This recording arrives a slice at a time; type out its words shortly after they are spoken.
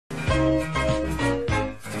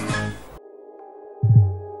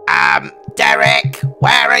Derek,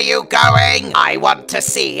 where are you going? I want to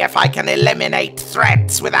see if I can eliminate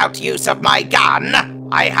threats without use of my gun.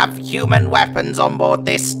 I have human weapons on board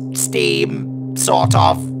this steam sort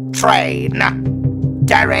of train.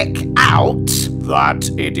 Derek, out. That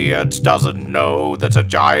idiot doesn't know that a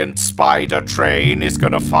giant spider train is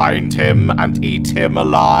gonna find him and eat him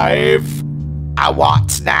alive. A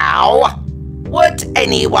what now? Would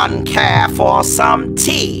anyone care for some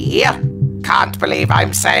tea? Can't believe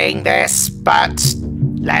I'm saying this, but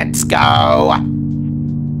let's go.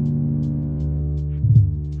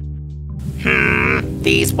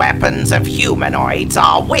 These weapons of humanoids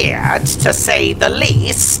are weird, to say the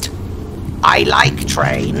least. I like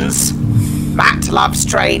trains. Matt loves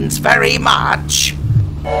trains very much.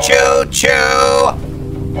 Choo choo!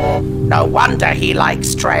 No wonder he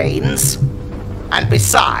likes trains. And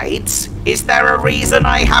besides, is there a reason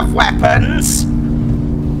I have weapons?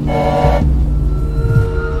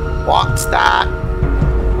 What's that?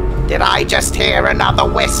 Did I just hear another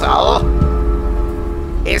whistle?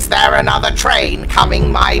 Is there another train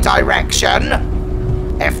coming my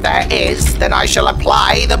direction? If there is, then I shall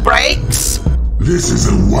apply the brakes. This is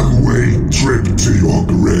a one-way trip to your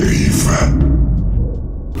grave.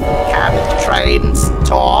 Can trains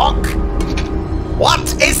talk?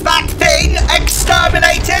 What is that thing?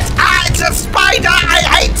 Exterminate it! Ah, it's a spider!